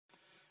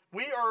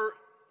We are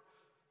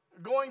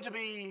going to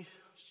be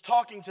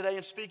talking today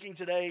and speaking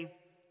today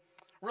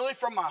really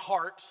from my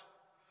heart.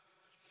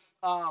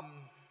 And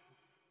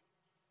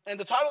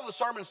the title of the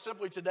sermon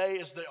simply today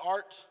is The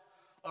Art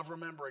of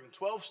Remembering.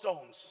 12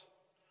 stones.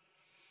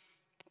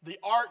 The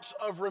art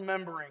of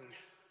remembering.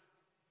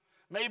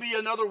 Maybe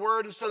another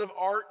word instead of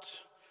art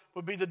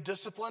would be the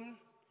discipline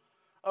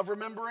of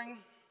remembering.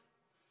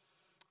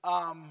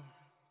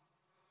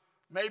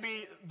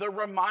 Maybe the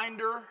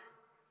reminder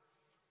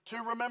to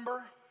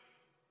remember.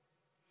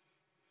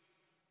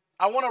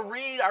 I want to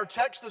read, our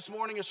text this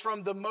morning is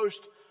from the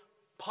most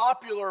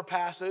popular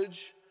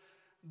passage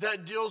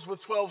that deals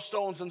with 12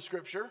 stones in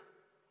Scripture.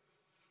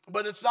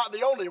 But it's not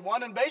the only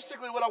one. And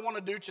basically what I want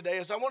to do today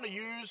is I want to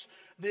use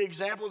the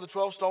example of the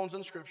 12 stones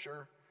in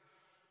Scripture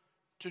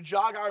to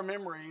jog our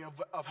memory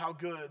of how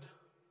good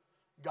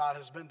God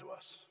has been to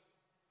us.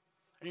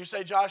 And you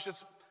say, Josh,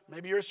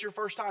 maybe it's your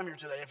first time here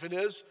today. If it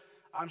is,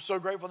 I'm so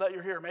grateful that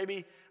you're here.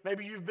 Maybe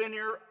you've been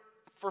here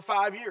for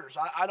 5 years.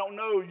 I don't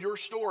know your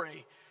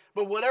story.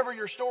 But whatever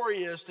your story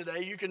is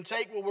today, you can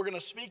take what we're going to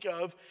speak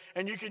of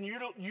and you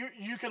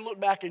can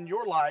look back in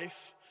your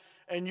life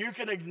and you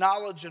can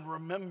acknowledge and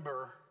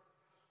remember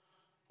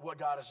what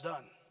God has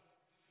done.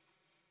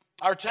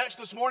 Our text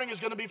this morning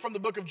is going to be from the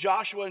book of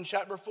Joshua in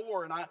chapter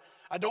 4. And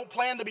I don't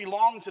plan to be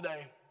long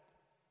today.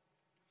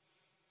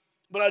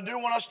 But I do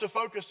want us to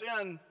focus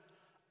in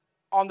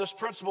on this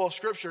principle of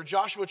Scripture.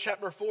 Joshua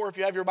chapter 4, if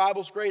you have your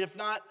Bibles, great. If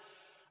not,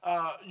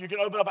 you can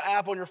open up an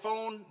app on your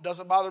phone.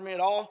 Doesn't bother me at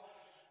all.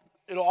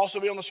 It'll also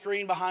be on the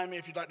screen behind me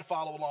if you'd like to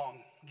follow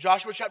along.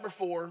 Joshua chapter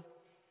 4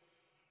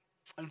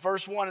 and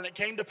verse 1. And it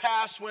came to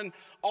pass when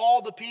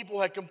all the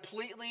people had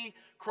completely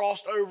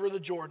crossed over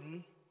the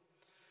Jordan,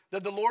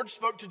 that the Lord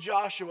spoke to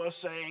Joshua,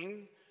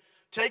 saying,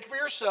 take for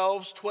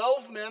yourselves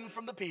 12 men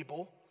from the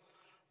people,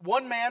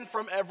 one man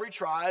from every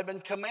tribe,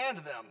 and command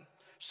them,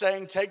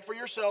 saying, take for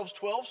yourselves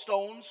 12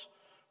 stones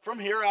from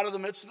here out of the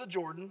midst of the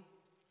Jordan,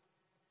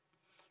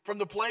 from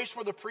the place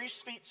where the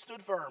priest's feet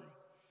stood firm.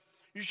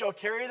 You shall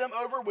carry them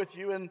over with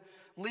you and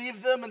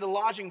leave them in the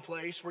lodging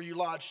place where you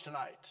lodge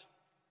tonight.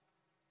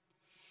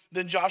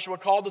 Then Joshua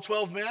called the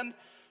 12 men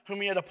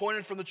whom he had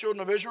appointed from the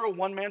children of Israel,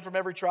 one man from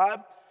every tribe.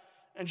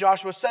 And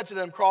Joshua said to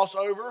them, cross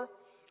over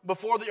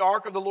before the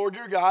ark of the Lord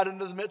your God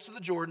into the midst of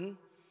the Jordan,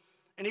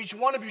 and each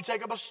one of you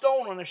take up a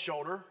stone on his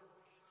shoulder,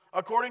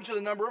 according to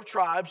the number of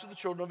tribes of the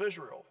children of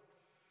Israel,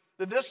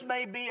 that this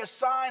may be a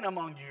sign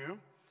among you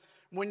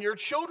when your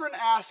children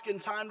ask in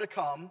time to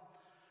come,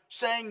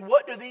 saying,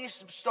 what do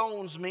these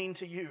stones mean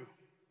to you?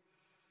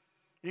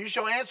 You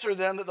shall answer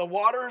them that the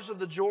waters of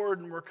the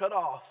Jordan were cut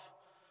off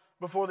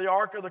before the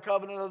ark of the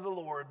covenant of the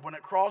Lord. When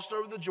it crossed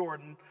over the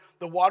Jordan,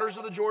 the waters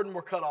of the Jordan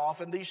were cut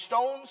off, and these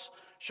stones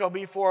shall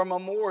be for a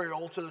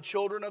memorial to the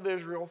children of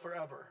Israel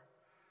forever.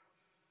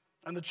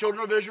 And the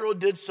children of Israel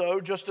did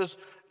so, just as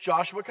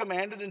Joshua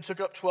commanded, and took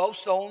up 12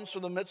 stones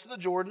from the midst of the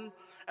Jordan,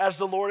 as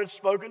the Lord had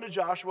spoken to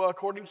Joshua,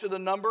 according to the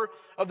number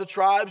of the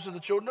tribes of the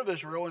children of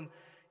Israel, and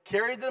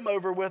carried them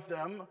over with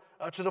them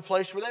to the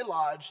place where they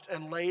lodged,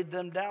 and laid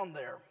them down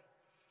there.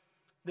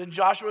 Then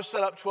Joshua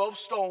set up 12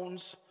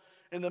 stones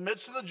in the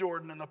midst of the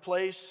Jordan, in the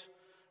place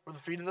where the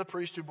feet of the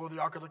priest who bore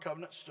the ark of the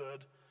covenant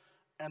stood,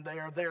 and they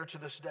are there to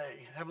this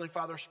day. Heavenly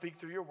Father, speak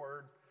through your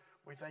word.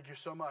 We thank you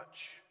so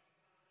much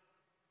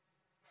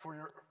for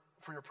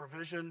your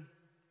provision,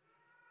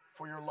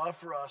 for your love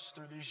for us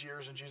through these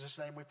years. In Jesus'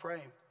 name we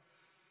pray.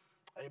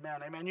 Amen.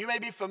 Amen. You may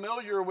be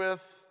familiar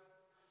with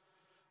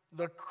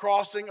the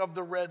crossing of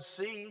the Red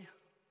Sea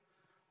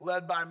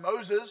led by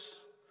Moses,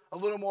 a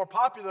little more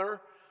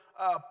popular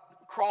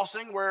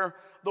crossing where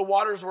the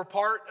waters were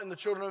part and the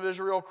children of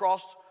Israel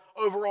crossed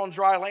over on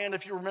dry land.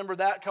 If you remember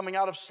that, coming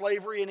out of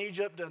slavery in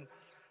Egypt, and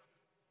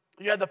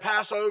you had the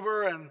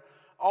Passover, and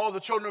all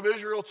the children of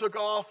Israel took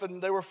off and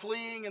they were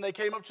fleeing and they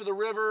came up to the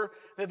river.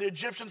 They had the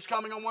Egyptians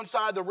coming on one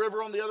side, the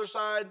river on the other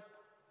side,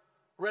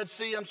 on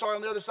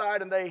the other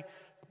side, and they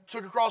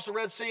took across the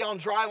Red Sea on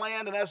dry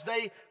land. And as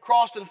they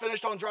crossed and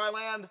finished on dry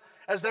land,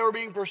 as they were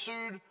being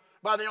pursued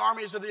by the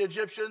armies of the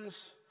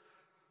Egyptians,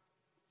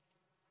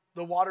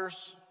 the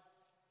waters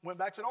went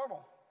back to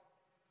normal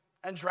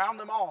and drowned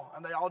them all,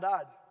 and they all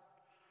died.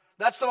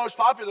 That's the most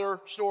popular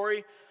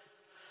story.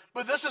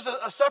 But this is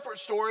a separate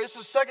story. This is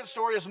the second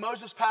story as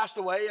Moses passed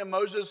away, and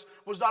Moses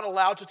was not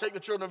allowed to take the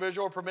children of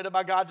Israel, or permitted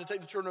by God to take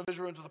the children of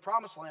Israel into the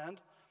promised land.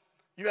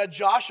 You had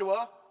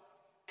Joshua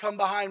come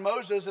behind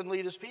Moses and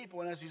lead his people,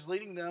 and as he's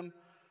leading them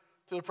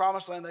to the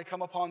promised land, they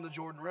come upon the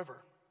Jordan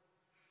River.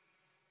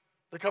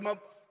 They come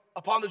up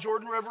upon the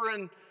Jordan River,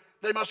 and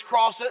they must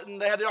cross it, and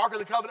they have the Ark of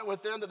the Covenant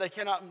with them that they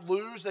cannot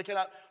lose, they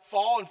cannot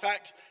fall. In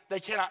fact, they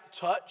cannot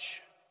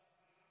touch.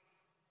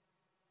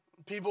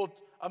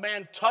 A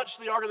man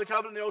touched the Ark of the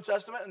Covenant in the Old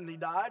Testament, and he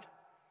died.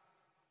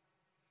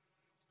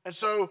 And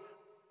so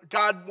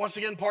God once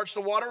again parts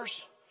the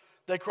waters.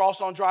 They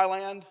cross on dry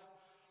land.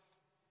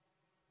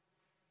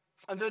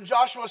 And then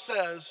Joshua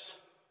says,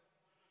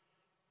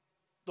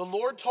 the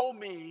Lord told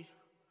me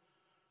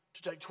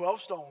to take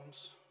 12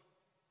 stones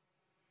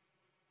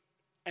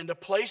and to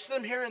place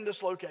them here in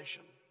this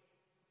location.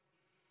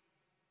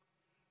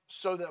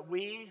 so that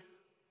we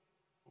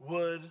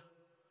would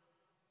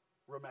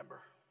remember.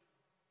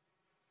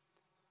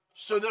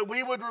 So that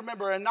we would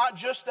remember, and not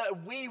just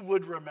that we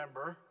would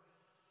remember,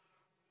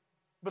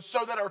 but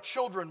so that our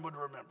children would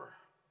remember.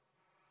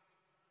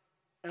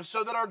 And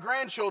so that our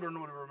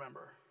grandchildren would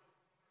remember.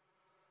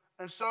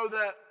 And so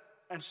that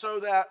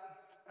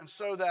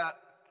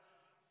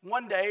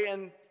one day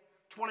in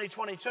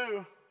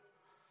 2022,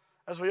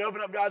 as we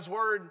open up God's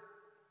Word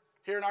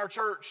here in our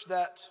church,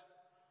 that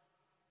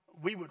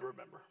we would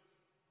remember.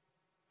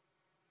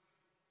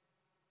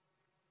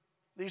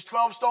 These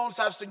 12 stones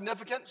have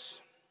significance.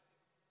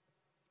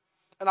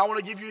 And I want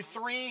to give you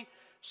 3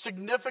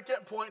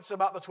 significant points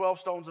about the 12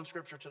 stones in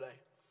Scripture today.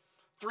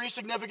 3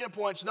 significant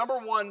points. Number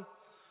 1,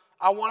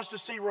 I want us to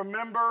see,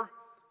 remember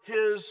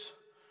His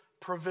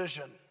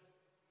provision.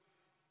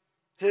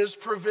 His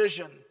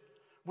provision.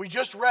 We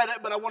just read it,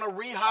 but I want to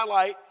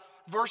re-highlight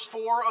verse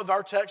 4 of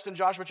our text in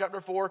Joshua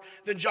chapter 4.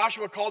 Then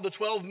Joshua called the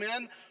 12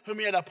 men whom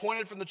he had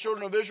appointed from the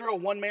children of Israel,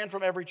 1 man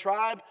from every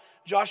tribe.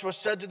 Joshua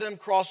said to them,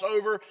 cross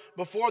over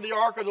before the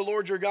ark of the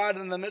Lord your God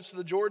in the midst of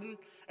the Jordan,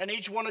 and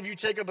each one of you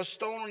take up a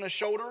stone on his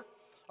shoulder,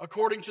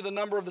 according to the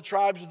number of the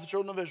tribes of the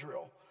children of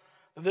Israel.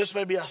 That this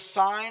may be a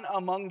sign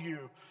among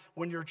you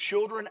when your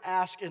children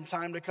ask in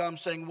time to come,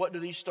 saying, what do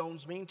these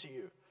stones mean to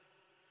you?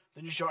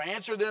 Then you shall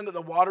answer them that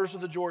the waters of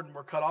the Jordan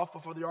were cut off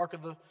before the ark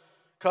of the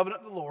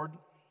covenant of the Lord.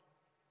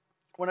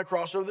 When it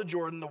crossed over the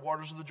Jordan, the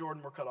waters of the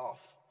Jordan were cut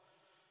off.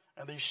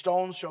 And these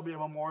stones shall be a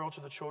memorial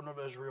to the children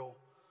of Israel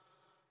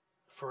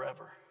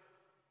forever.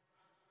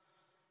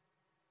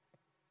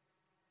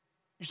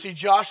 You see,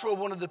 Joshua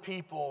wanted the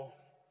people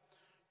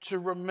to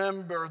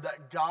remember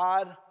that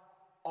God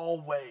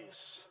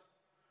always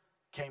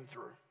came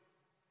through.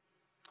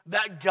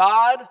 That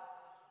God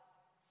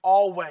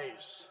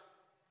always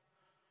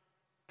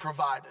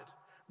provided.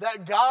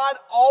 That God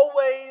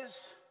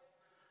always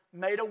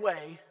made a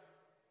way,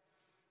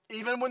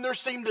 even when there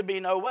seemed to be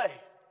no way.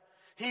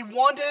 He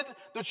wanted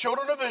the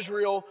children of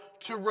Israel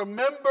to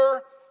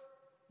remember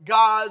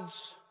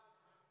God's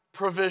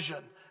provision.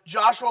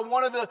 Joshua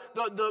wanted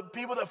the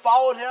people that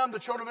followed him, the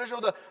children of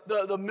Israel,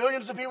 the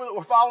millions of people that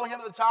were following him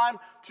at the time,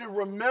 to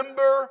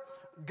remember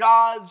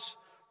God's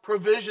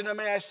provision. And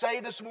may I say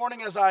this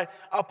morning as I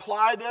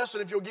apply this,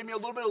 and if you'll give me a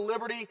little bit of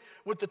liberty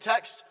with the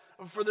text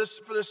for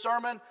this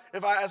sermon,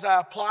 as I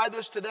apply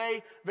this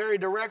today very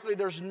directly,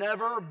 there's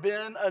never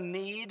been a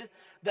need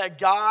that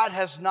God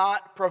has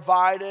not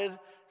provided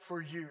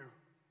for you,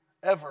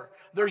 ever.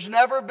 There's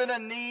never been a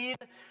need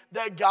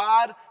that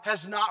God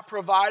has not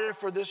provided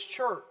for this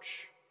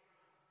church.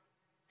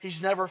 He's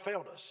never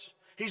failed us.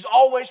 He's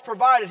always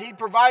provided. He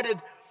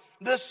provided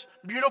this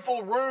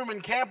beautiful room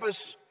and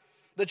campus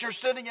that you're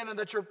sitting in and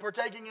that you're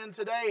partaking in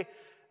today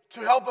to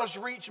help us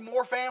reach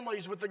more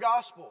families with the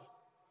gospel.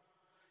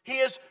 He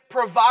has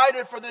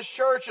provided for this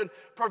church and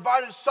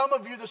provided some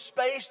of you the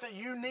space that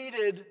you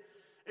needed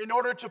in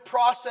order to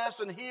process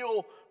and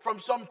heal from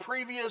some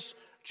previous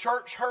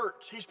church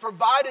hurt. He's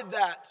provided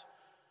that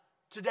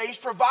today. He's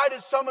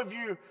provided some of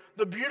you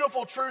the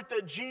beautiful truth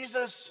that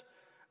Jesus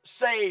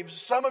saves.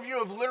 Some of you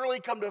have literally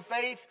come to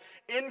faith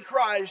in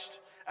Christ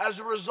as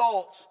a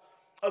result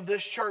of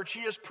this church.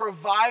 He has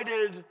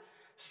provided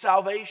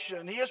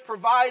salvation. He has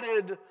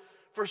provided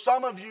for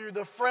some of you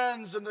the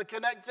friends and the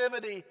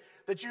connectivity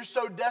that you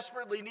so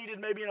desperately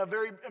needed, maybe in a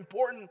very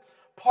important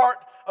part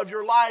of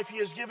your life. He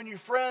has given you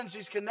friends.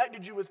 He's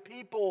connected you with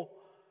people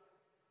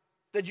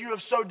that you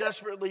have so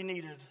desperately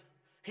needed.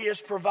 He has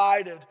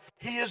provided.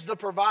 He is the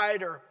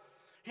provider.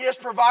 He has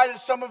provided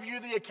some of you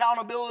the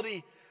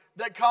accountability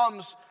that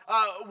comes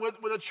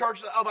with a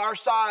church of our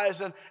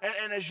size and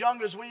as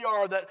young as we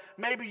are, that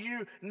maybe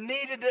you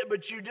needed it,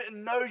 but you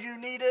didn't know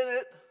you needed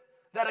it.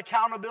 That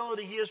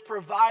accountability He has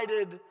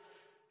provided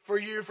for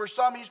you. For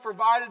some, He's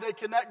provided a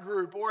connect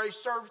group or a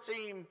serve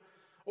team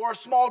or a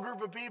small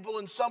group of people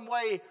in some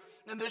way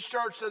in this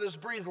church that has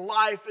breathed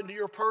life into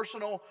your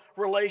personal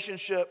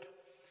relationship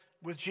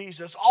with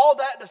Jesus. All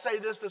that to say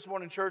this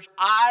morning, church,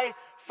 I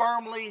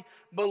firmly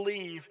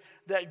believe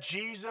that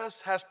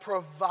Jesus has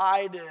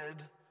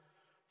provided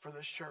for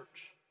this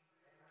church.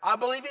 I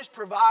believe He's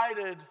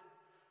provided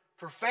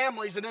for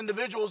families and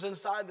individuals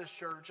inside this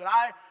church. And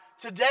I,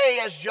 today,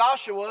 as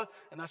Joshua,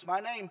 and that's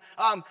my name,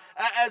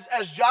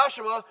 as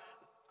Joshua,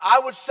 I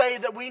would say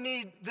that we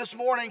need this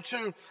morning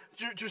to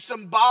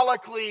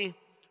symbolically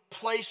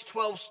place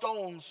 12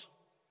 stones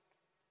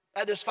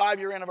at this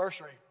 5-year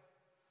anniversary.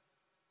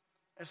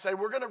 And say,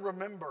 we're going to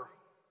remember.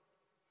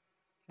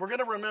 We're going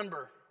to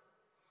remember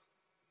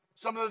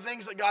some of the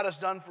things that God has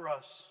done for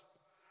us.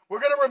 We're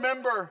going to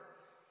remember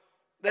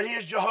that He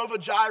is Jehovah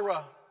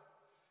Jireh,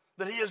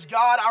 that He is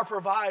God our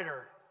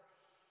provider.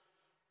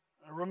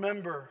 And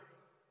remember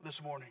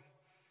this morning.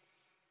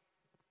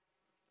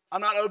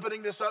 I'm not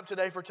opening this up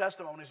today for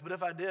testimonies, but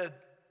if I did,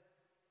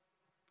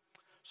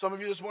 some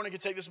of you this morning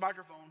could take this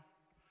microphone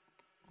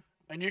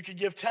and you could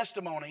give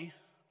testimony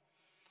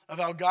of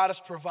how God has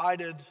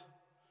provided,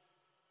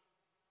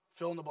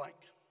 fill in the blank,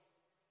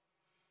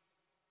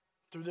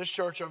 through this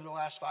church over the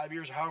last 5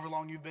 years, or however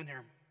long you've been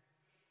here.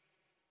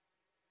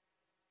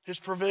 His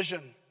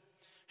provision.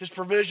 His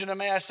provision, and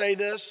may I say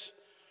this,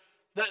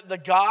 that the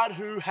God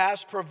who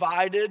has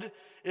provided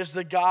is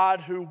the God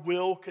who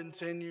will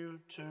continue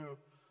to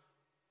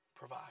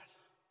provide.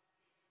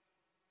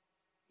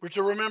 We're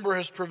to remember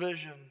His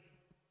provision.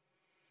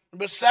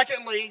 But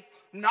secondly,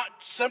 not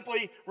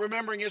simply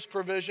remembering His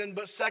provision,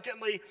 but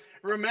secondly,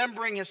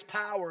 remembering His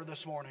power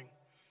this morning.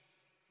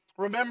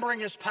 Remembering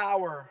His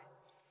power.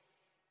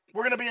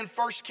 We're going to be in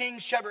 1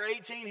 Kings chapter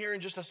 18 here in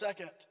just a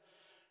second.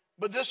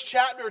 But this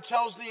chapter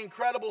tells the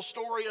incredible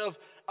story of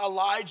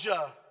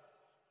Elijah.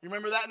 You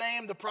remember that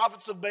name? The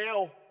prophets of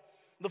Baal.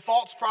 The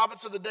false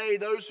prophets of the day.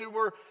 Those who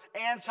were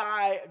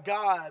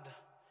anti-God.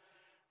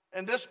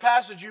 And this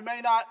passage, you may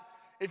not,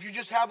 if you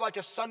just have like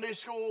a Sunday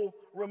school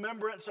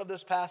remembrance of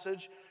this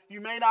passage,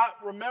 you may not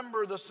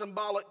remember the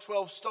symbolic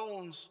 12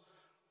 stones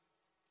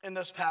in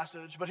this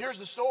passage. But here's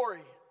the story.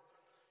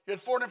 You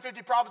had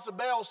 450 prophets of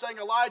Baal saying,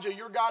 Elijah,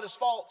 your God is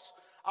false.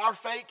 Our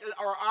fake,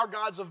 or our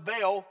gods of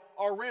Baal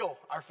are real.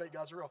 Our fake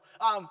gods are real.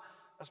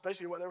 That's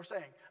basically what they were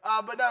saying.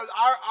 But no,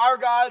 our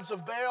gods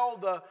of Baal,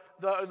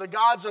 the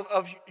gods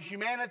of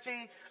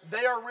humanity,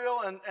 they are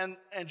real,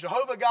 and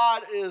Jehovah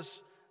God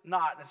is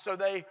not. And so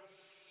they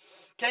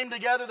came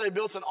together, they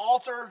built an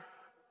altar,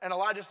 and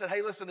Elijah said,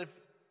 hey, listen, if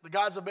the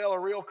gods of Baal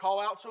are real,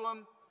 call out to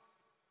him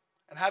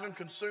and have him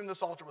consume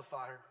this altar with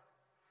fire.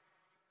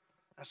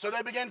 And so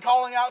they began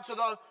calling out to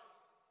the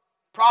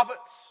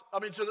prophets,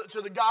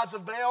 to the gods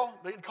of Baal.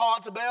 They would call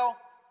out to Baal.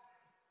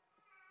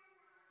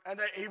 And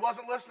he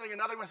wasn't listening and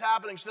nothing was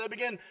happening. So they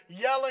began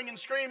yelling and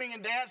screaming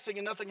and dancing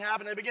and nothing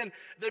happened. They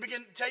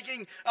began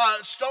taking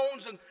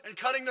stones and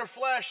cutting their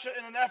flesh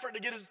in an effort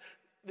to get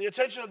the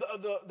attention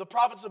of the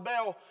prophets of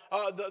Baal,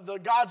 the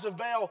gods of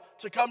Baal,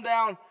 to come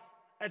down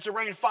and to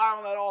rain fire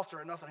on that altar,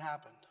 and nothing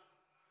happened.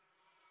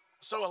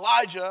 So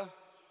Elijah,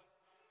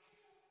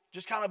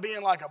 just kind of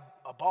being like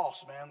a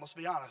boss, man, let's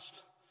be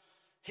honest.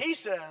 He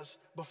says,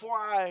 before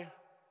I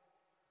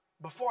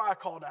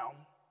call down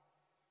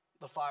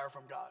the fire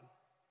from God,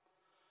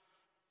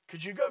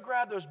 could you go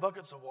grab those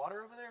buckets of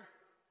water over there?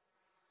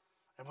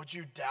 And would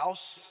you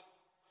douse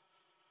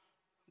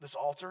this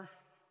altar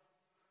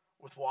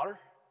with water?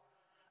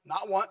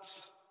 Not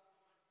once,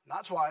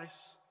 not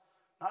twice,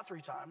 not 3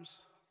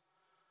 times,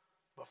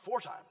 but 4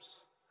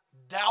 times.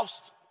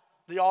 Doused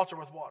the altar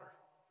with water.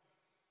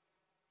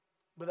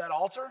 But that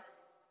altar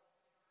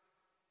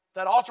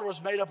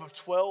was made up of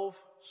 12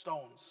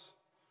 stones.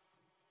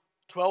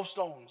 12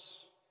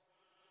 stones.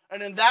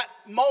 And in that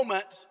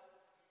moment,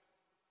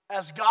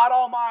 as God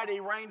Almighty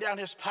rained down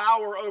His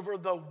power over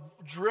the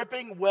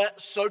dripping wet,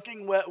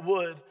 soaking wet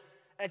wood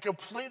and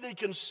completely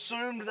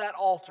consumed that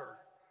altar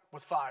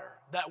with fire,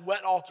 that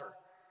wet altar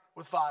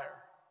with fire.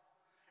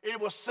 It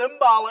was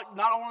symbolic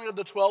not only of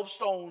the 12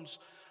 stones,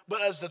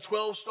 but as the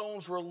 12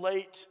 stones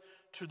relate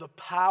to the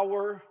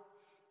power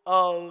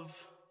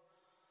of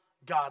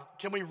God.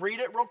 Can we read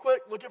it real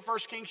quick? Look at 1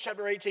 Kings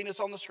chapter 18. It's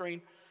on the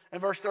screen in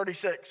verse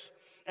 36.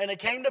 And it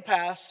came to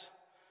pass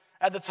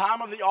at the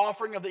time of the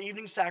offering of the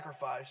evening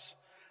sacrifice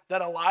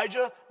that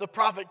Elijah the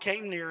prophet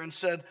came near and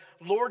said,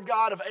 Lord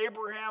God of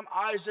Abraham,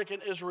 Isaac,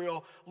 and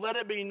Israel, let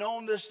it be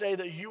known this day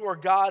that you are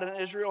God in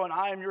Israel, and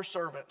I am your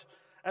servant,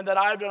 and that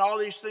I have done all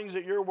these things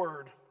at your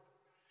word.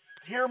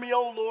 Hear me,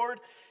 O Lord,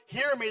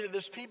 hear me, that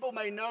this people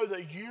may know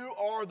that you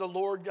are the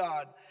Lord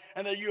God,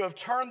 and that you have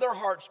turned their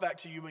hearts back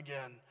to you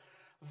again.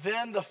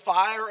 Then the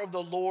fire of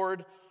the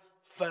Lord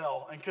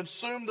fell and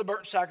consumed the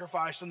burnt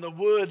sacrifice and the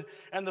wood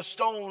and the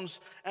stones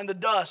and the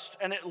dust,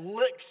 and it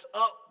licked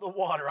up the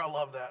water. I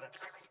love that.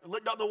 It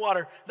licked up the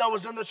water that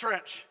was in the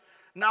trench.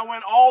 Now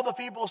when all the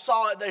people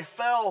saw it, they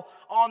fell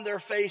on their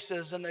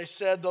faces, and they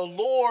said, the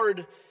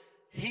Lord,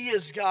 He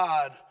is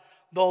God.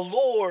 The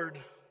Lord,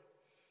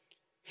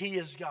 He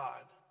is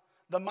God.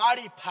 The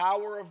mighty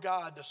power of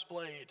God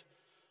displayed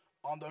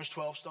on those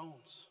 12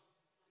 stones.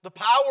 The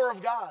power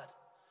of God.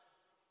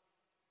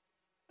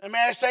 And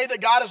may I say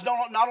that God has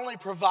not only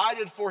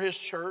provided for His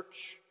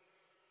church,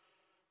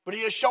 but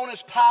He has shown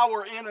His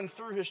power in and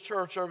through His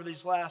church over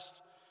these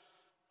last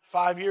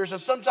 5 years.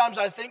 And sometimes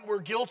I think we're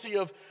guilty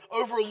of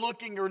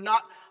overlooking or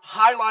not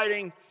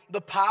highlighting the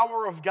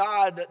power of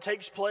God that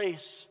takes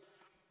place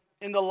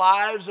in the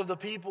lives of the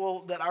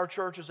people that our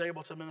church is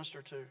able to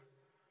minister to.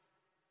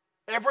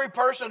 Every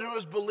person who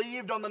has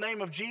believed on the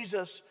name of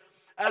Jesus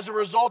as a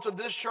result of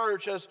this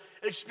church has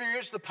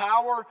experienced the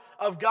power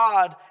of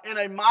God in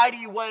a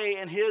mighty way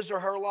in his or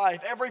her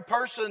life. Every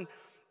person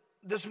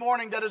this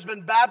morning that has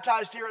been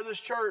baptized here at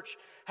this church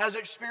has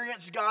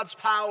experienced God's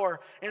power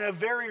in a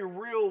very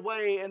real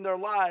way in their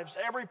lives.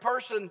 Every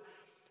person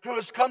who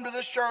has come to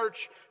this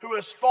church, who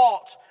has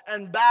fought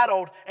and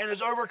battled and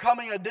is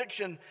overcoming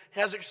addiction,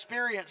 has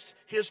experienced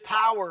His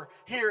power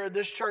here at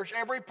this church.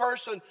 Every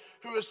person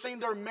who has seen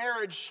their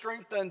marriage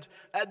strengthened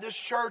at this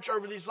church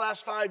over these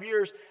last 5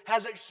 years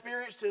has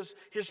experienced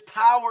His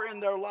power in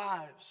their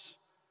lives.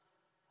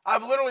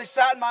 I've literally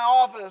sat in my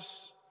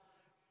office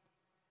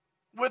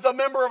with a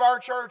member of our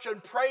church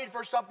and prayed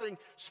for something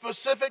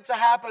specific to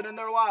happen in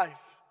their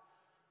life.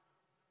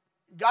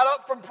 Got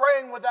up from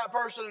praying with that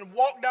person and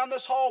walked down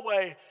this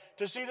hallway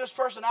to see this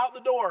person out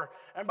the door.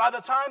 And by the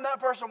time that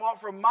person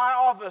walked from my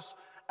office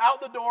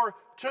out the door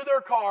to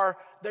their car,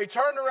 they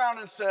turned around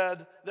and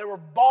said, they were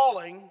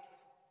bawling,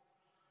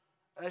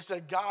 and they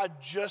said, God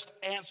just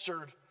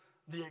answered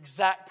the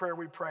exact prayer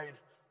we prayed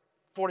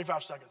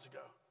 45 seconds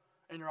ago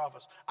in your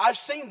office. I've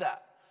seen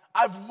that.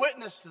 I've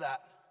witnessed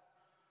that.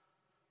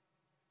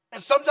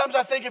 And sometimes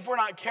I think if we're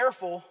not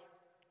careful,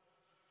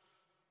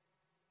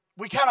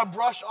 we kind of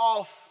brush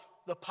off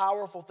the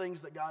powerful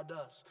things that God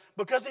does.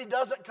 Because he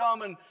doesn't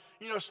come and,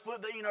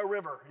 split the Eno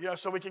River,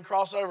 so we can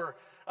cross over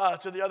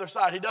to the other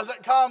side. He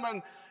doesn't come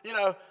and,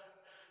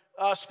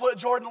 split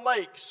Jordan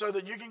Lake so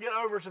that you can get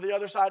over to the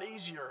other side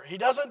easier. He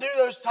doesn't do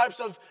those types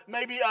of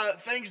maybe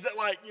things that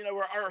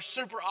are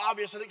super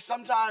obvious. I think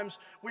sometimes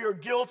we are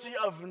guilty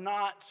of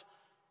not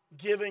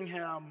giving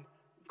him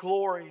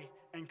glory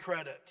and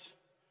credit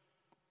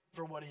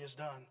for what he has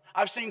done.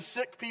 I've seen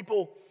sick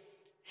people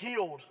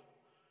healed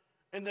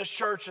in this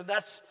church, and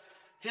that's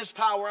his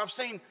power. I've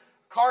seen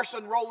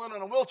Carson roll in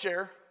on a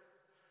wheelchair,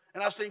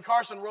 and I've seen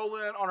Carson roll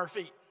in on her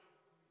feet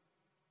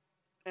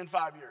in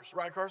 5 years.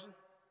 Right, Carson?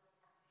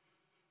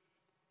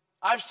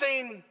 I've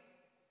seen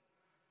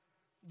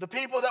the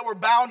people that were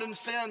bound in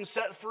sin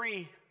set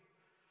free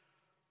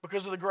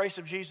because of the grace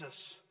of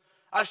Jesus.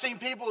 I've seen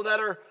people that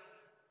are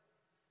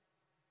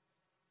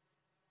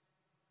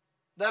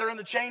in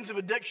the chains of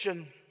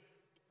addiction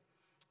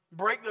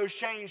break those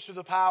chains through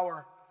the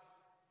power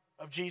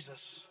of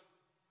Jesus.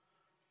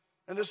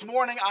 And this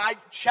morning, I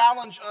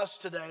challenge us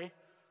today,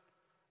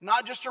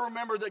 not just to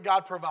remember that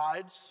God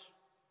provides,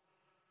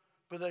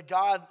 but that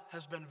God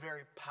has been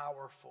very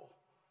powerful.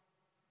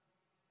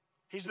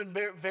 He's been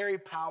very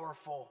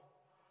powerful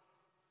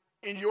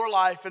in your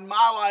life, in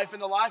my life, in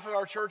the life of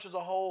our church as a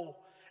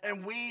whole.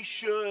 And we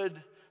should,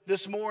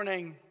 this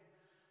morning,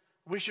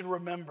 we should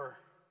remember.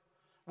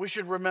 We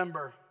should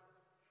remember.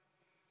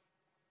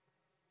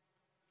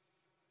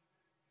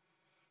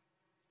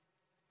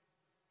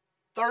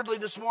 Thirdly,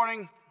 this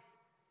morning,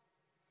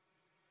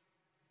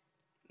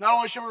 not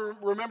only should we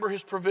remember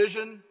his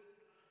provision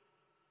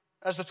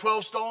as the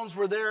 12 stones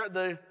were there at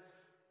the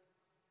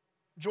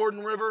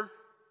Jordan River,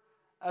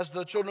 as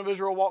the children of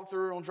Israel walked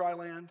through on dry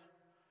land.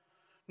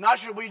 Not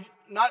should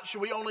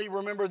we only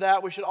remember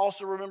that, we should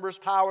also remember his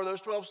power.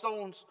 Those 12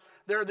 stones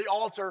there at the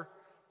altar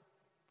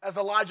as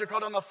Elijah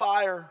called on the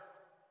fire,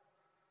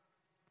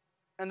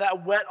 and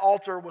that wet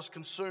altar was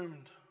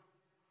consumed.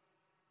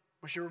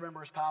 We should remember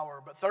his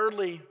power. But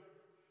thirdly,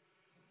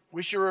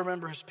 we should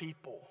remember his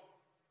people.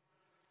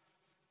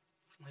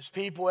 His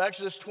people.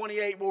 Exodus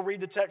 28, we'll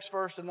read the text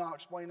first and I'll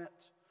explain it.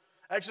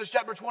 Exodus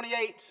chapter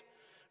 28,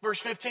 verse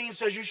 15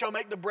 says, you shall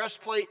make the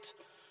breastplate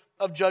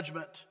of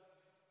judgment.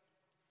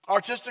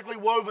 Artistically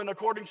woven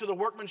according to the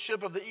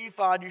workmanship of the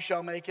ephod, you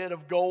shall make it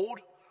of gold,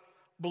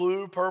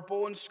 blue,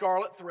 purple, and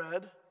scarlet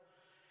thread.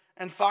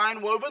 And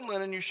fine woven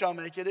linen you shall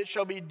make it. It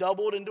shall be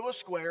doubled into a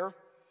square.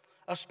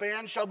 A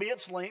span shall be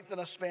its length, and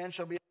a span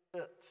shall be its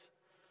width.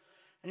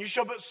 And you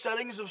shall put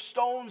settings of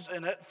stones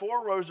in it,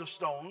 4 rows of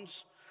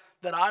stones,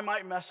 that I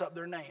might mess up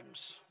their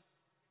names.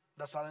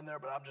 That's not in there,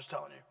 but I'm just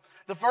telling you.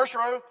 The first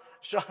row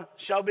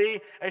shall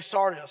be a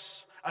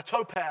sardius, a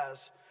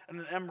topaz, and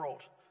an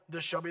emerald.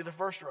 This shall be the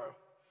first row.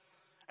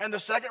 And the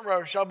second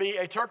row shall be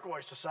a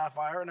turquoise, a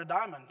sapphire, and a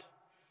diamond.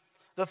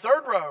 The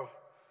third row,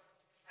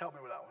 help me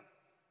with that one.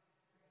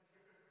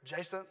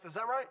 Jacinth, is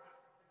that right?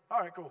 All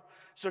right, cool.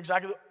 So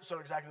exactly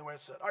the way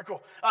it's said. All right,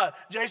 cool.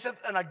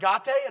 Jacinth, an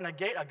agate,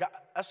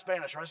 that's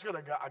Spanish, right? Let's go to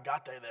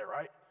agate there,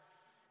 right?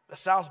 That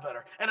sounds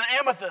better. And an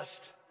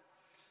amethyst.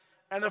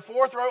 And the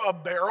fourth row, a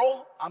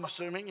beryl, I'm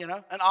assuming,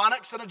 an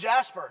onyx and a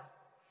jasper.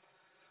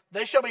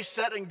 They shall be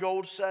set in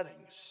gold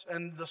settings,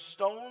 and the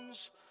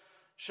stones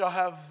shall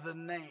have the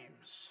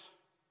names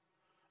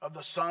of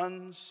the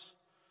sons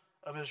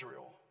of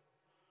Israel.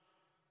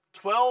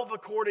 12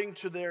 according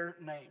to their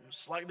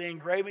names, like the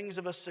engravings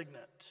of a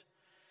signet,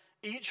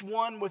 each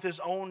one with his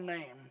own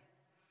name.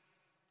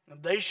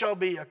 And they shall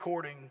be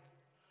according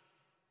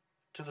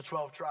to the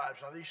 12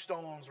 tribes. Now these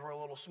stones were a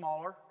little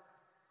smaller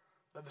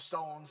than the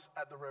stones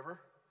at the river.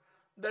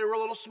 They were a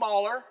little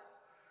smaller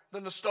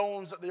than the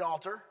stones at the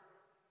altar.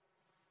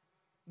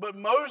 But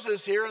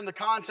Moses here, in the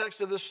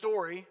context of this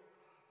story,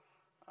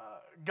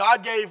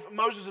 God gave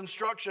Moses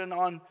instruction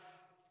on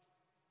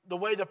the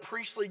way the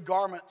priestly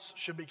garments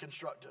should be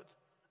constructed.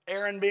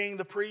 Aaron being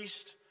the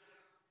priest,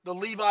 the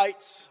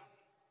Levites.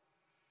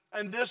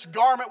 And this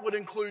garment would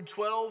include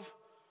 12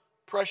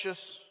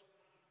 precious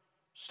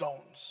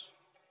stones.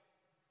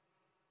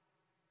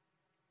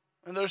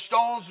 And those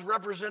stones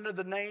represented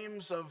the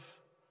names of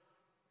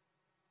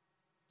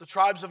the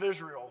tribes of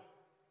Israel.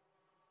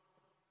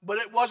 But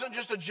it wasn't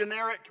just a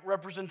generic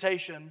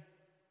representation.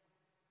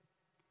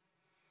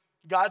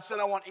 God said,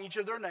 I want each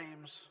of their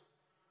names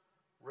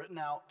written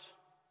out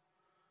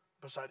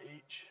beside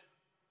each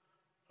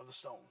of the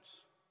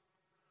stones.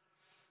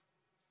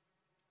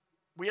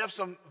 We have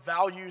some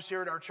values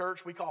here at our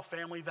church we call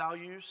family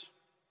values.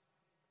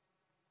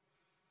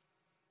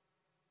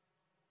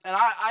 And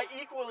I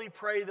equally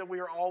pray that we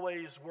are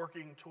always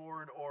working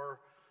toward or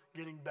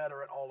getting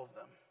better at all of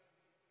them.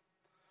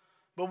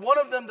 But one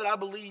of them that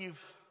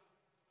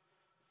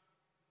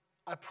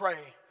I pray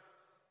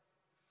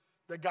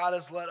that God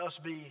has let us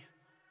be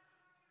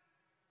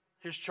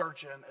His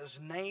church in is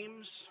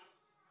names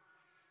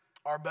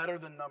are better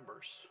than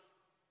numbers.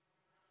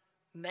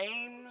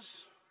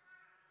 Names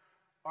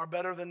are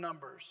better than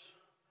numbers.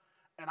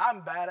 And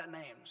I'm bad at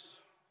names,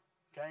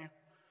 okay?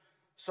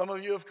 Some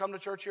of you have come to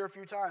church here a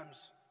few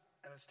times,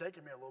 and it's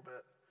taken me a little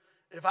bit.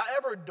 If I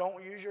ever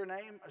don't use your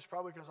name, it's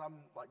probably because I'm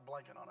like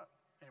blanking on it.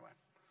 Anyway.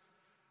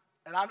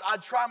 And I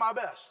try my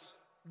best.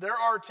 There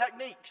are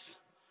techniques.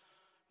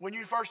 When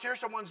you first hear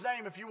someone's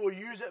name, if you will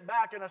use it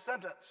back in a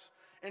sentence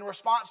in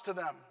response to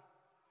them,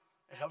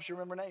 it helps you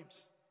remember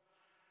names.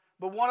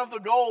 But one of the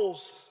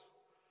goals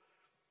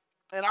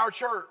in our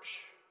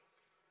church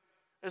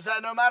is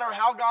that no matter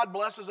how God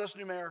blesses us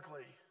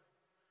numerically,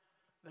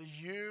 that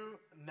you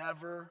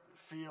never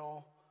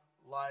feel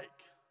like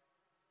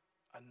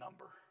a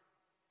number.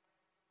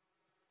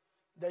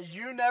 That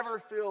you never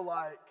feel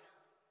like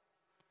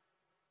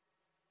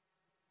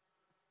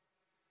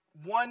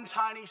one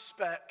tiny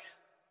speck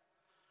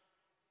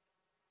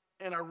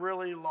in a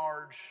really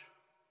large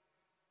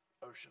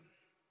ocean.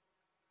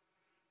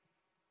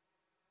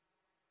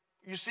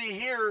 You see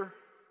here,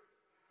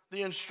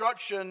 the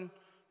instruction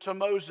to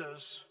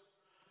Moses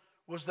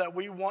was that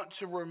we want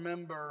to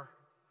remember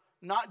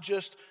not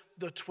just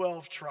the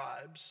 12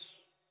 tribes,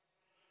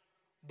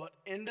 but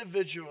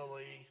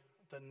individually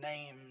the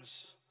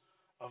names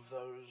of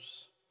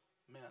those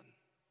men.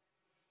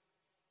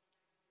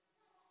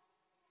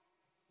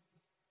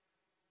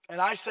 And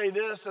I say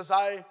this as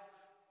I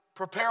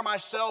prepare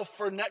myself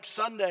for next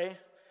Sunday,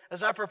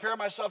 as I prepare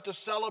myself to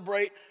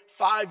celebrate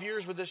 5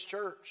 years with this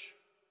church.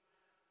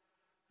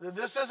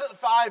 This isn't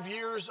 5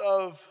 years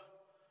of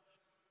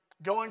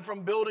going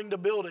from building to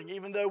building,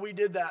 even though we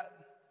did that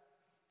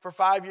for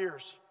 5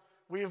 years.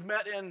 We have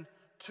met in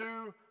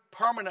 2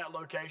 permanent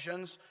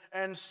locations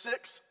and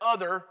 6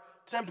 other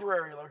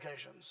temporary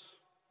locations.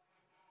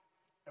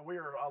 And we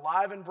are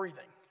alive and breathing.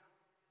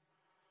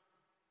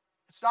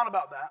 It's not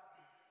about that.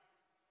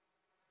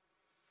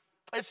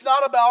 It's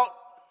not about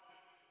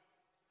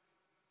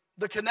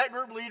the Connect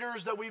Group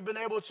leaders that we've been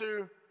able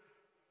to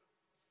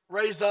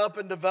raise up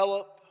and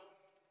develop.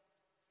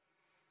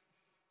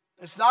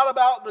 It's not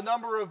about the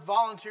number of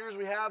volunteers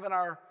we have in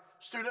our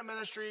student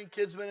ministry and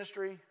kids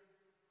ministry.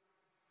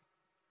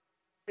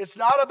 It's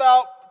not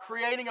about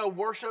creating a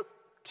worship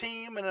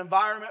team and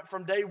environment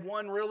from day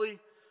one, really,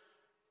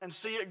 and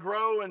see it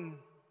grow and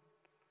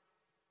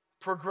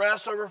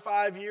progress over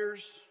 5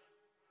 years.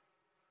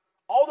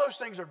 All those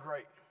things are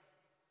great.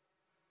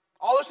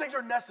 All those things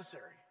are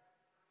necessary.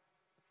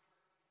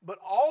 But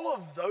all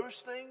of those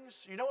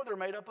things, you know what they're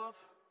made up of?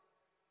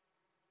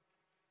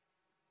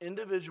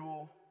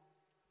 Individual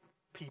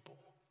people.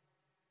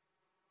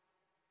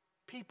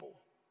 People.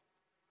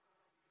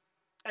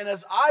 And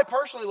as I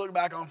personally look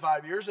back on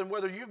 5 years, and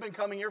whether you've been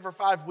coming here for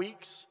 5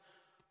 weeks,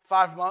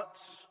 5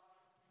 months,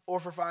 or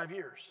for 5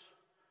 years,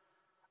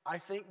 I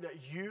think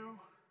that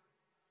you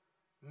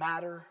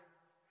matter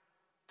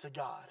to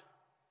God,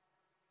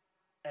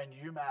 and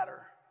you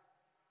matter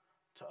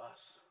to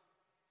us.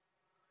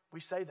 We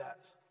say that.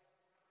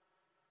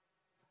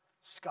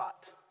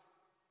 Scott.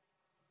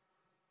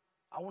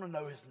 I want to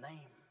know his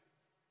name.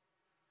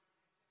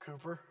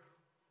 Cooper.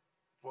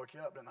 Woke you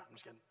up, didn't I? I'm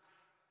just kidding.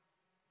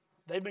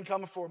 They've been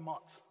coming for a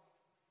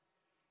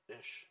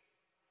month-ish.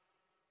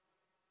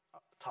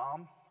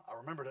 Tom, I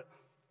remembered it.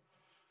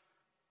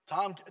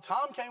 Tom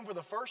came for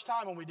the first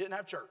time when we didn't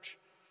have church.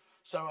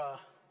 So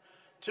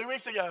 2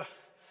 weeks ago,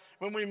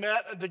 when we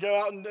met to go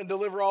out and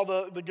deliver all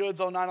the goods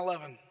on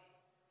 9/11.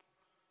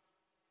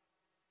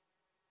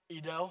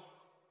 Edel.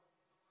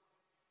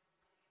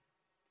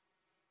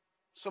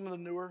 Some of the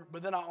newer.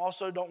 But then I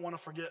also don't want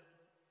to forget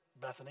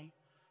Bethany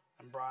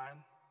and Brian,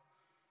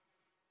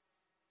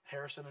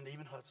 Harrison, and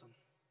even Hudson.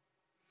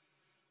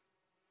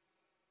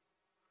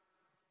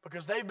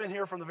 Because they've been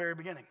here from the very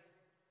beginning.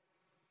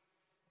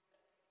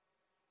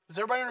 Does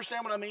everybody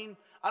understand what I mean?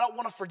 I don't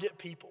want to forget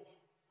people.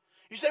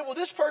 You say, well,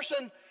 this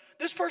person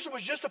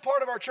was just a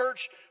part of our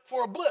church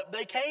for a blip.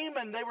 They came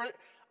and they were,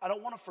 I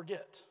don't want to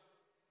forget.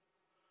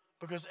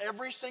 Because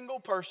every single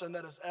person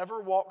that has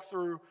ever walked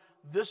through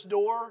this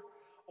door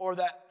or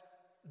that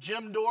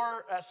gym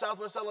door at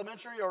Southwest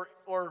Elementary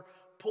or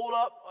pulled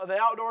up the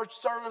outdoor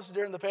service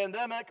during the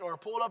pandemic or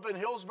pulled up in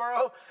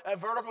Hillsboro at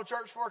Vertical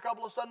Church for a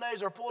couple of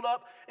Sundays or pulled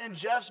up in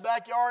Jeff's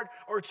backyard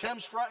or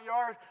Tim's front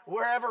yard,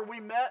 wherever we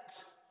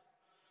met,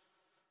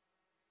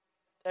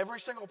 every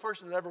single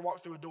person that ever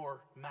walked through a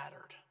door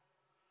mattered.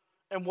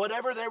 And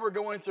whatever they were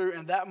going through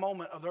in that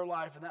moment of their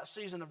life, in that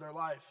season of their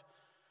life,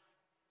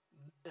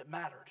 it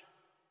mattered.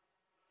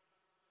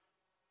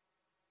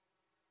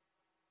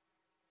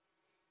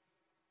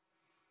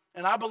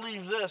 And I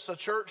believe this, a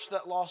church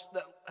that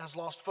has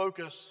lost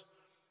focus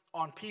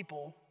on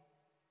people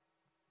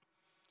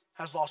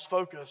has lost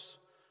focus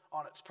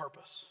on its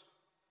purpose.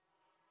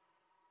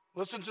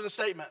 Listen to the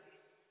statement.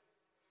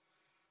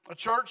 A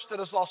church that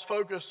has lost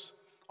focus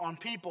on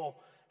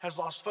people has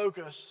lost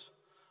focus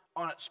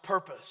on its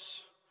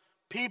purpose.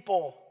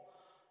 People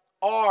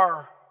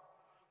are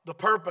the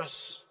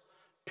purpose.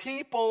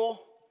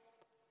 People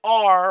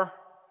are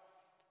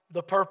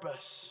the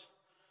purpose.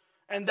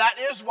 And that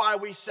is why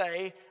we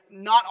say,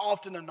 not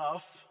often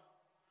enough,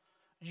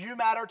 you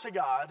matter to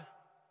God,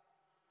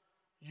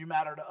 you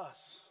matter to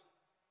us.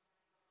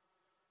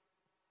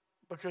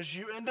 Because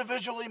you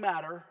individually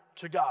matter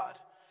to God.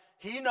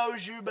 He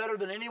knows you better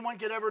than anyone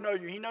could ever know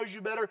you. He knows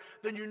you better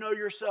than you know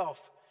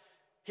yourself.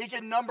 He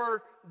can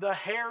number the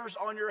hairs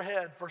on your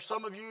head. For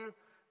some of you,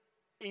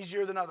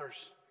 easier than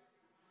others.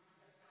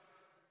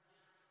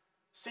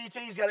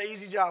 CT's got an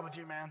easy job with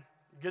you, man.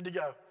 Good to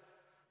go.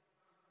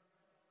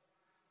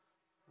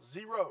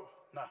 0.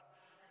 No.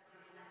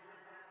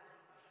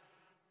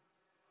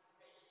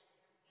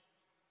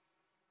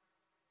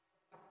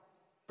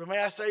 But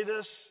may I say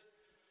this,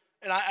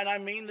 and I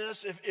mean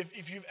this,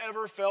 if you've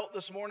ever felt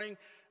this morning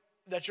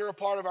that you're a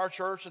part of our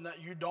church and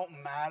that you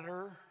don't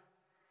matter,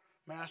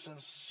 may I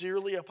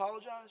sincerely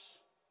apologize?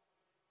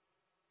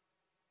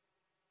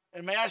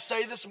 And may I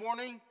say this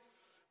morning,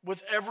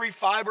 with every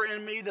fiber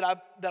in me,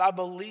 that I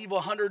believe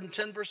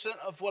 110%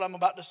 of what I'm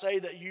about to say,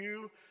 that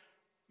you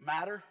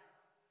matter.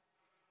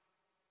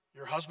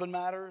 Your husband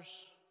matters.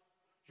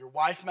 Your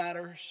wife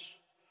matters.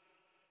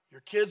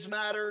 Your kids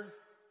matter.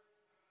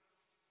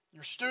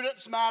 Your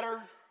students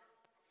matter.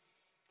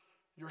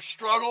 Your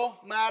struggle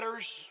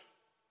matters.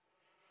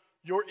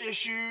 Your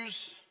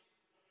issues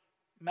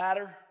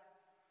matter.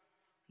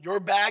 Your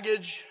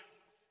baggage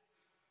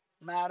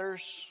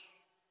matters.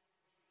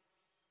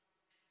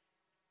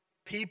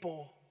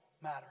 People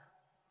matter.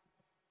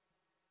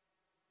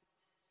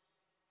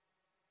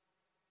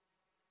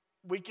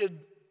 We could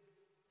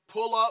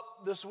pull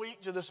up this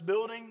week to this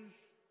building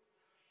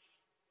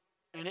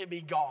and it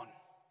be gone.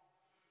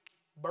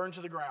 Burned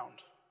to the ground.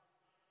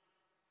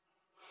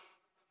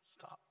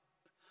 Stop.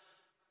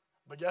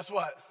 But guess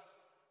what?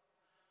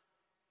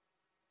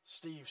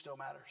 Steve still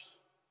matters.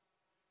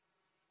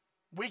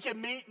 We could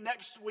meet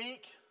next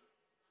week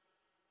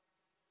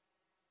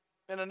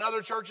in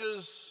another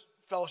church's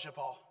fellowship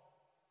hall.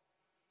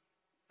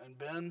 And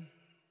Ben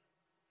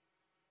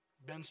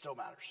still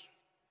matters.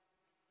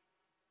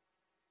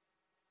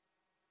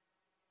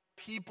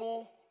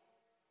 People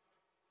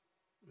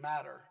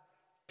matter.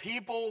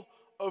 People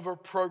over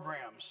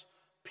programs.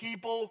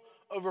 People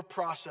over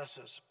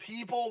processes.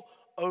 People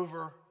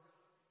over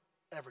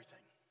everything.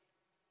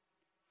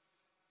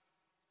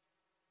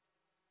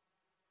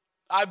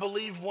 I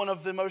believe one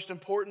of the most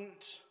important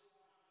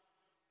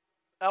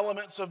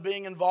elements of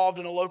being involved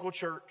in a local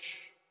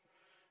church,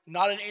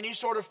 not in any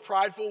sort of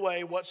prideful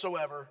way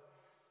whatsoever,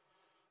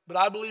 but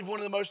I believe one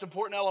of the most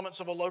important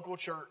elements of a local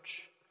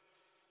church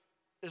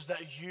is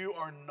that you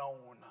are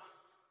known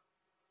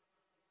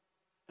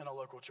in a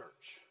local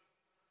church.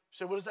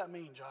 So what does that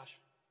mean, Josh?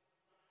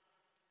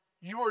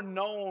 You are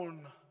known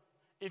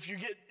if you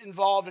get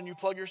involved and you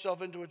plug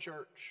yourself into a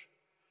church.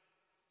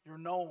 You're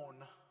known.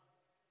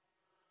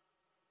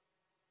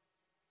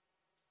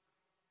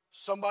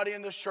 Somebody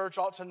in this church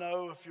ought to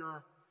know if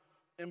you're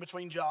in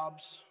between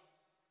jobs,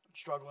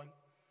 struggling.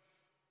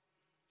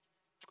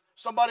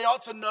 Somebody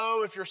ought to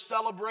know if you're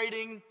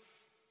celebrating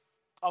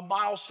a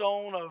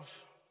milestone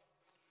of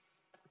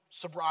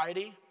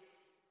sobriety.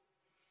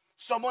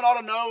 Someone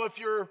ought to know if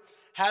you're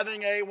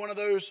having one of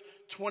those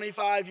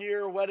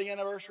 25-year wedding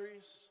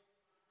anniversaries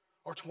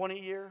or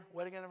 20-year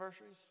wedding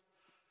anniversaries.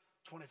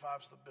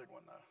 25 is the big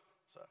one, though.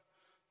 So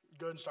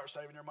go ahead and start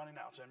saving your money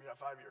now, Tim. You got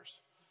 5 years.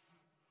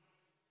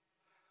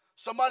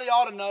 Somebody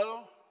ought to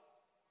know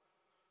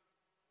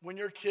when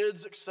your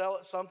kids excel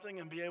at something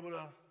and be able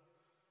to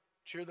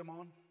cheer them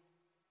on.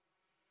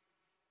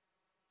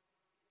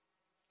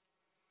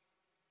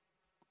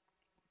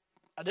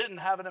 I didn't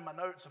have it in my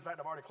notes. In fact,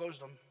 I've already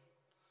closed them.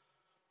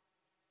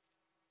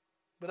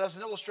 But as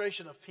an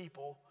illustration of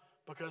people,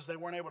 because they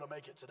weren't able to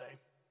make it today.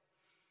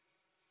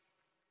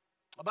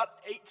 About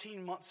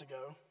 18 months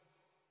ago,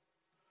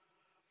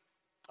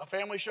 a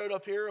family showed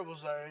up here. It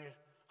was a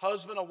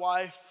husband, a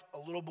wife, a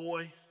little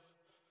boy,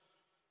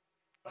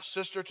 a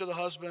sister to the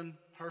husband,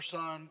 her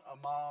son, a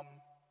mom.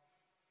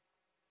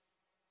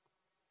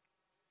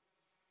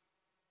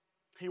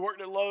 He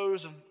worked at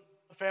Lowe's, and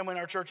a family in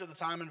our church at the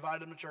time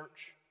invited him to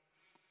church.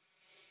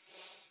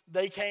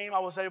 They came. I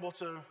was able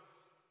to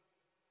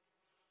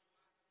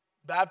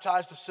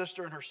baptize the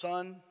sister and her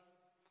son.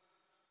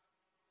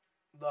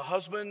 The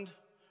husband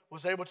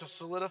was able to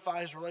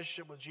solidify his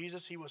relationship with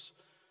Jesus. He was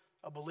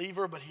a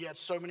believer, but he had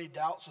so many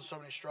doubts and so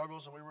many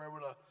struggles, and we were able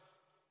to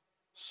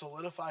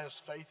solidify his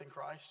faith in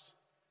Christ.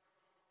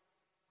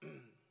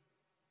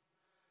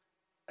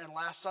 And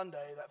last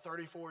Sunday, that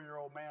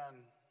 34-year-old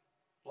man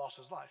lost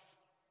his life.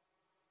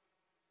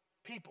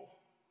 People.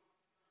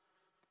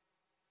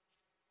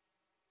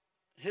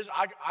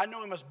 I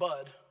knew him as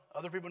Bud.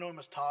 Other people know him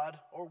as Todd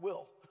or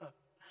Will. He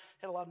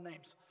had a lot of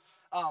names.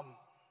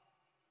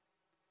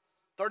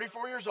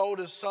 34 years old,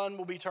 his son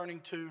will be turning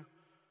 2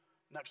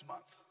 next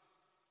month.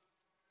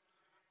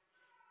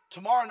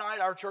 Tomorrow night,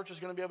 our church is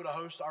going to be able to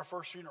host our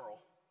first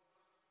funeral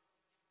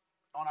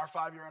on our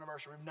 5-year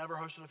anniversary. We've never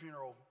hosted a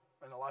funeral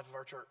in the life of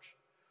our church.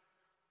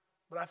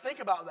 But I think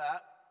about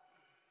that.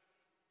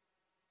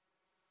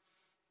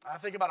 I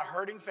think about a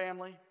hurting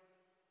family.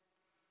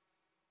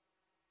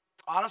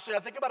 Honestly, I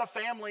think about a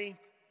family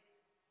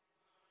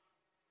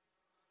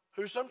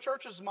who some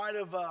churches might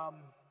have,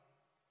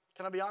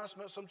 can I be honest,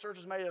 some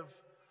churches may have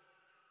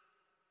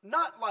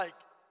not like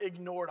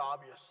ignored,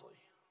 obviously,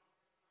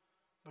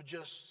 but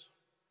just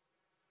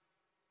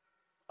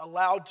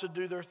allowed to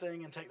do their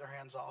thing and take their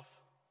hands off.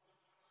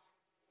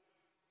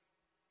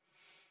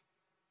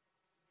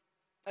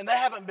 And they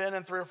haven't been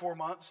in 3 or 4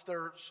 months.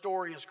 Their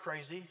story is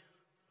crazy.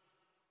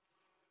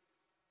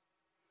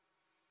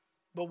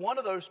 But one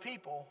of those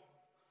people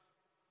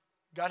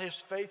got his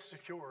faith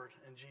secured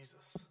in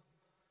Jesus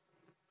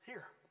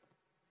here.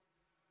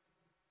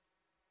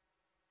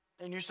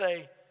 And you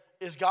say,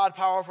 is God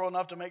powerful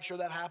enough to make sure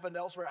that happened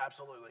elsewhere?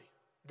 Absolutely.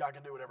 God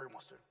can do whatever he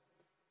wants to.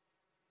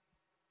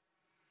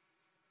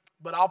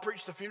 But I'll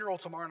preach the funeral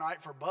tomorrow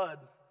night for Bud,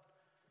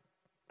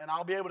 and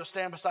I'll be able to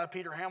stand beside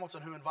Peter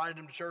Hamilton, who invited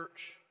him to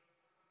church.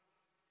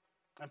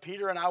 And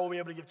Peter and I will be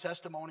able to give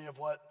testimony of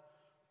what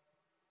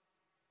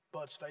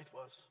Bud's faith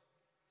was.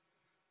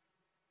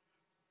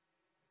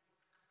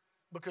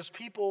 Because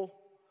people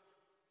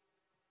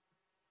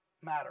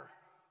matter.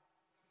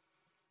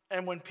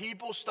 And when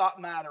people stop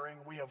mattering,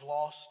 we have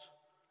lost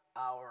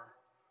our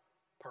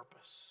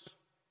purpose.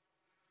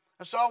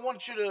 And so I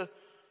want you to,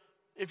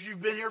 if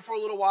you've been here for a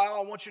little while,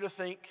 I want you to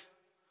think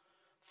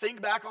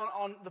back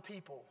on the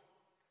people.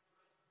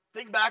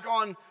 Think back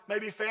on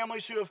maybe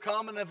families who have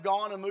come and have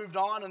gone and moved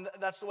on, and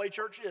that's the way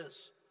church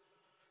is.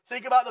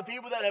 Think about the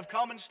people that have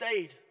come and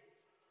stayed.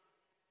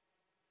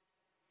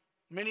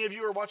 Many of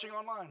you are watching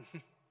online.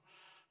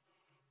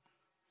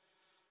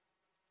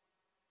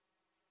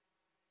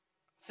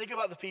 Think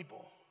about the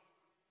people.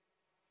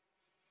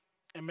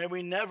 And may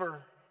we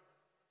never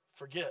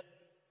forget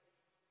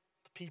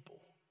the people.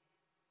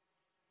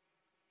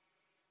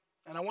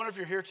 And I wonder if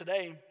you're here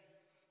today,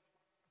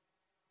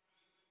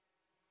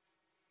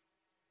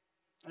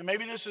 and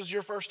maybe this is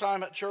your first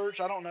time at church.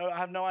 I don't know. I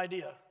have no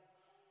idea.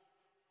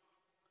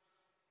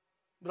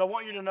 But I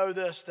want you to know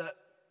this, that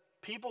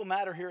people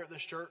matter here at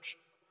this church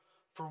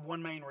for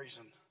one main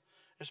reason.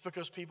 It's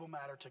because people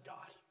matter to God.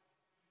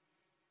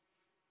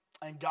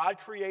 And God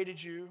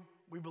created you.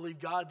 We believe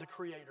God, the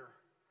creator.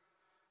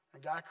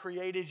 And God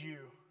created you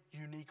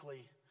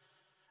uniquely.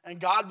 And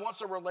God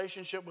wants a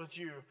relationship with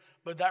you.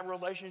 But that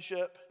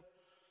relationship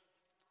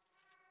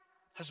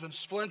has been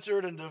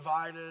splintered and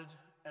divided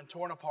and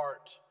torn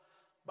apart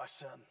by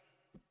sin.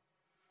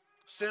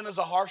 Sin is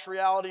a harsh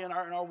reality in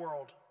our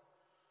world.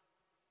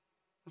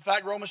 In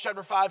fact, Romans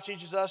chapter 5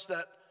 teaches us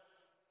that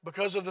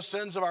because of the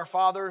sins of our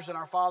fathers and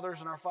our fathers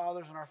and our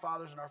fathers and our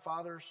fathers and our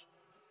fathers,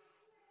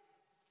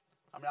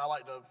 I mean, I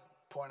like to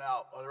point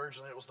out,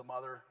 originally it was the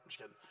mother. I'm just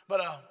kidding.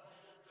 But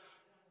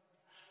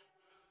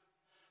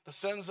the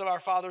sins of our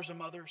fathers and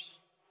mothers,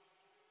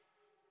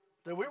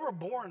 that we were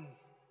born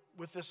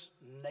with this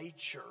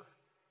nature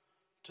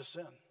to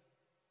sin.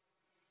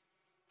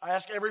 I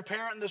ask every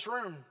parent in this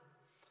room,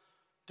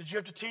 did you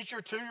have to teach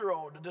your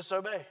 2-year-old to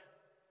disobey?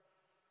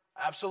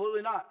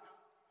 Absolutely not.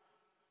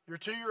 Your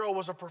 2-year-old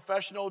was a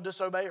professional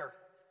disobeyer.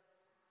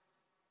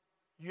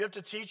 You have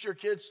to teach your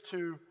kids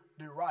to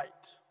do right.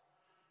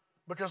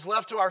 Because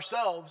left to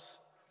ourselves,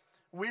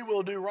 we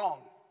will do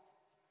wrong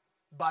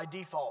by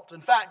default. In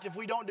fact, if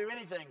we don't do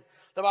anything,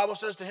 the Bible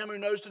says to him who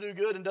knows to do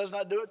good and does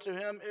not do it, to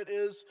him it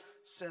is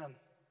sin.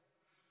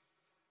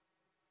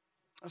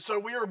 And so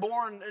we are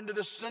born into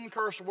this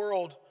sin-cursed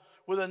world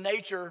with a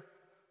nature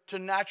to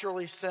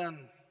naturally sin.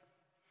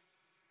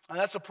 And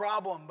that's a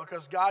problem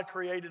because God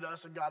created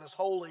us and God is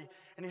holy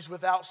and he's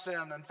without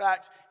sin. In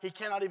fact, he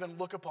cannot even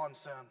look upon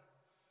sin.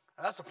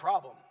 And that's a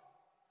problem.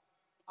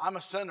 I'm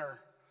a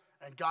sinner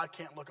and God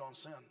can't look on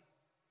sin.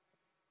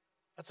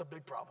 That's a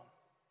big problem.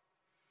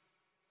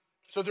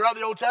 So throughout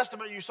the Old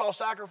Testament, you saw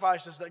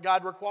sacrifices that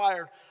God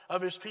required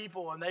of his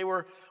people. And they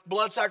were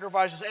blood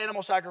sacrifices,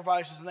 animal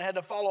sacrifices. And they had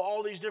to follow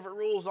all these different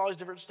rules and all these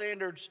different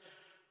standards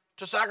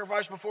to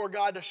sacrifice before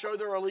God, to show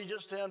their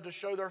allegiance to him, to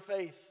show their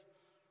faith.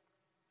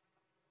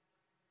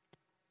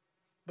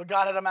 But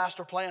God had a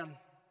master plan.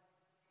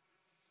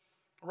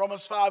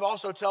 Romans 5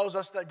 also tells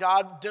us that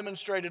God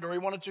demonstrated, or he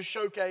wanted to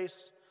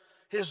showcase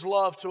his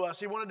love to us.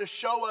 He wanted to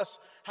show us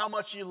how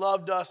much he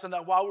loved us and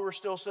that while we were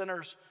still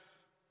sinners,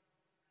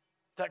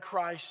 that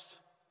Christ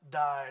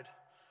died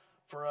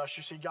for us.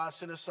 You see, God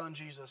sent his son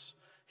Jesus.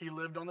 He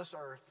lived on this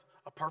earth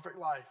a perfect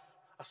life,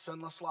 a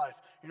sinless life.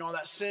 You know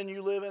that sin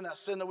you live in, that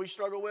sin that we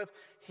struggle with,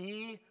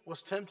 he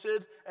was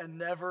tempted and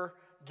never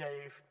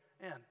gave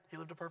in. He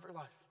lived a perfect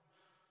life.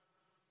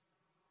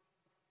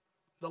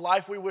 The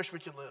life we wish we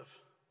could live.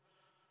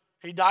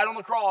 He died on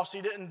the cross.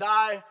 He didn't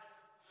die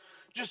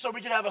just so we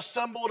could have a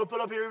symbol to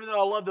put up here, even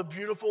though I love the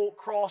beautiful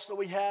cross that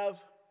we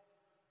have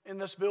in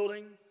this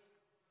building.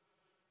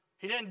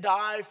 He didn't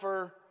die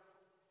for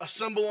a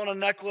symbol on a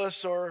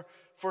necklace or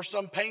for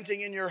some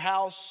painting in your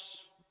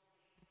house.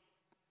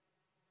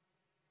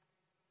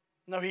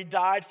 No, he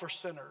died for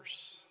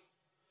sinners.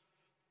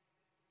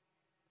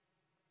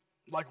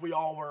 Like we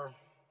all were.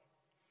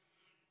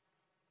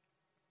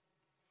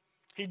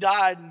 He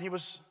died and he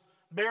was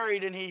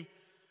buried and he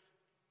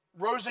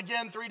rose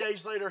again 3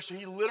 days later. So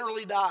he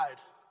literally died.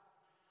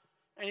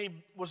 And he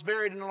was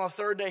buried, and on the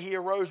third day he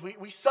arose.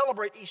 We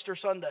celebrate Easter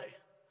Sunday.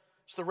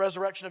 It's the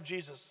resurrection of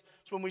Jesus.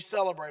 It's when we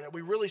celebrate it.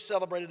 We really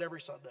celebrate it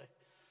every Sunday.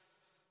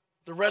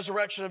 The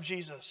resurrection of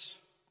Jesus.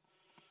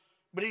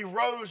 But he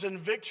rose in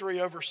victory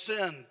over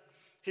sin.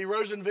 He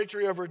rose in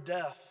victory over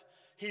death.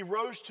 He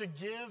rose to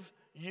give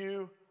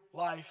you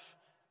life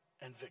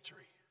and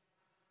victory.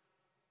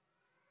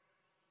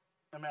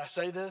 And may I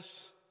say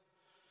this?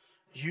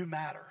 You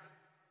matter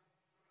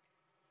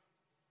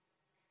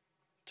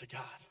to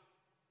God.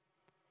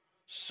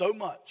 So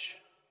much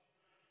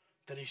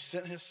that he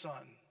sent his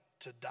son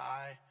to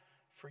die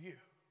for you.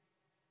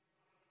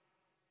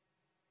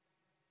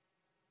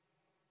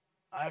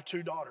 I have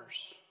 2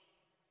 daughters.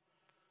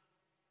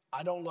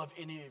 I don't love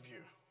any of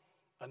you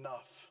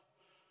enough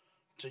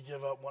to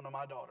give up one of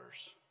my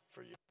daughters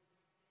for you.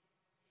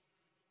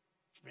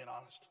 Just being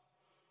honest.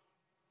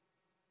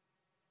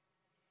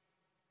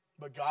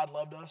 But God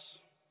loved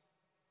us,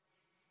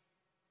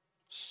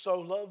 so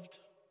loved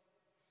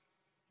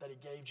that he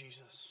gave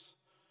Jesus.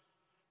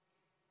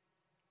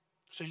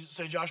 So you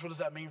say, Josh, what does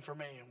that mean for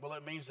me? Well,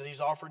 it means that he's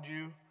offered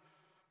you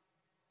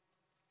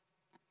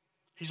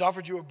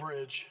a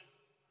bridge.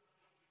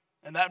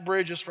 And that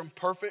bridge is from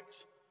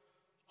perfect,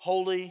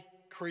 holy,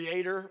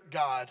 creator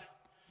God,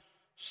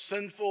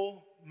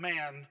 sinful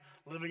man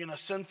living in a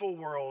sinful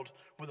world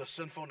with a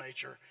sinful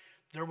nature.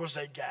 There was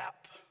a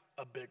gap,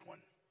 a big one,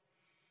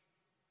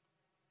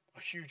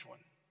 a huge one.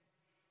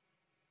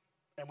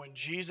 And when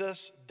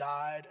Jesus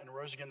died and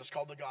rose again, it's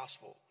called the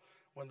gospel.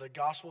 When the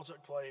gospel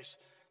took place,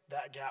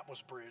 that gap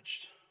was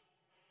bridged.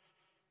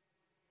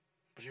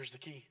 But here's the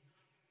key.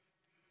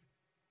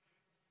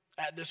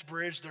 At this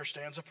bridge, there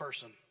stands a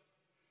person.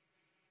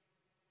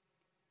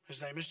 His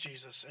name is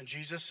Jesus. And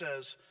Jesus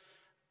says,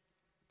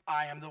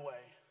 I am the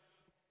way,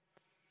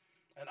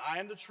 and I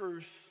am the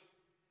truth,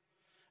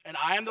 and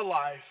I am the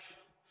life,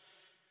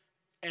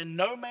 and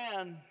no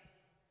man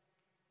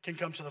can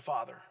come to the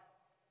Father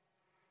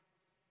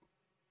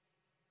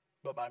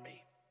but by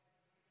me.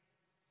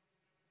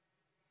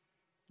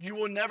 You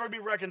will never be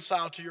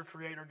reconciled to your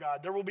Creator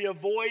God. There will be a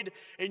void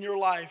in your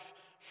life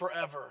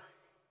forever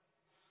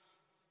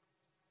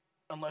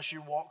unless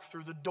you walk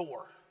through the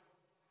door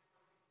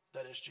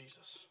that is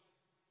Jesus.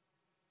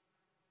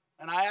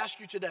 And I ask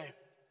you today,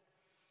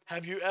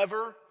 have you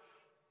ever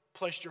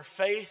placed your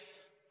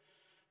faith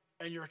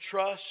and your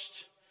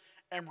trust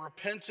and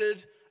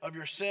repented of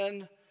your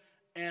sin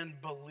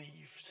and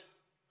believed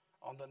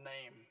on the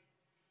name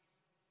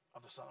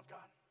of the Son of God?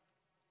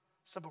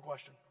 Simple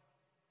question.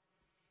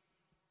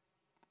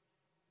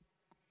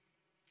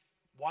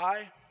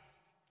 Why?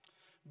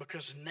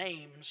 Because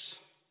names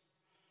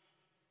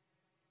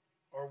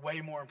are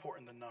way more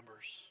important than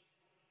numbers.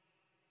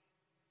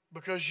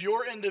 Because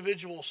your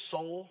individual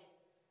soul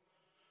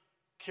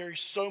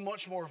carries so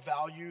much more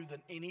value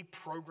than any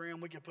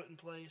program we could put in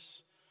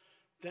place,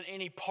 than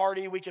any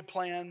party we could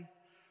plan,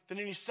 than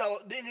any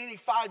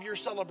 5-year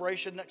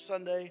celebration next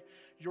Sunday.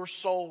 Your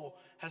soul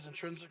has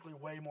intrinsically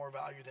way more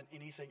value than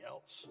anything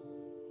else.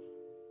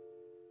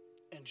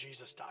 And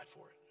Jesus died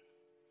for it.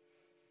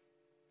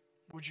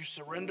 Would you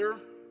surrender?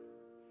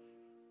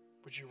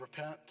 Would you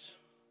repent?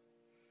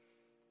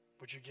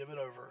 Would you give it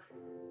over?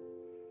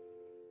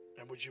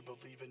 And would you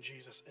believe in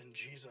Jesus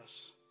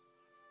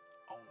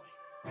only?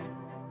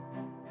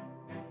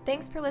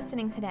 Thanks for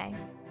listening today.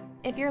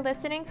 If you're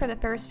listening for the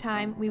first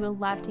time, we would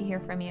love to hear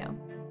from you.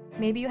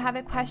 Maybe you have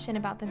a question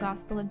about the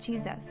gospel of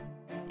Jesus.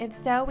 If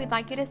so, we'd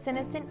like you to send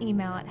us an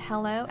email at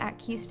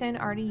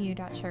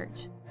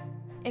hello@keystonerdu.church.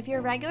 If you're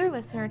a regular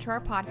listener to our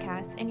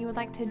podcast and you would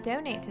like to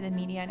donate to the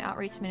media and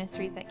outreach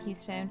ministries at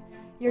Keystone,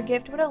 your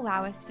gift would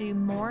allow us to do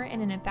more in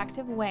an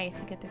effective way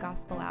to get the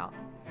gospel out.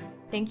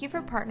 Thank you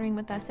for partnering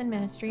with us in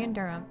ministry in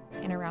Durham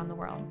and around the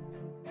world.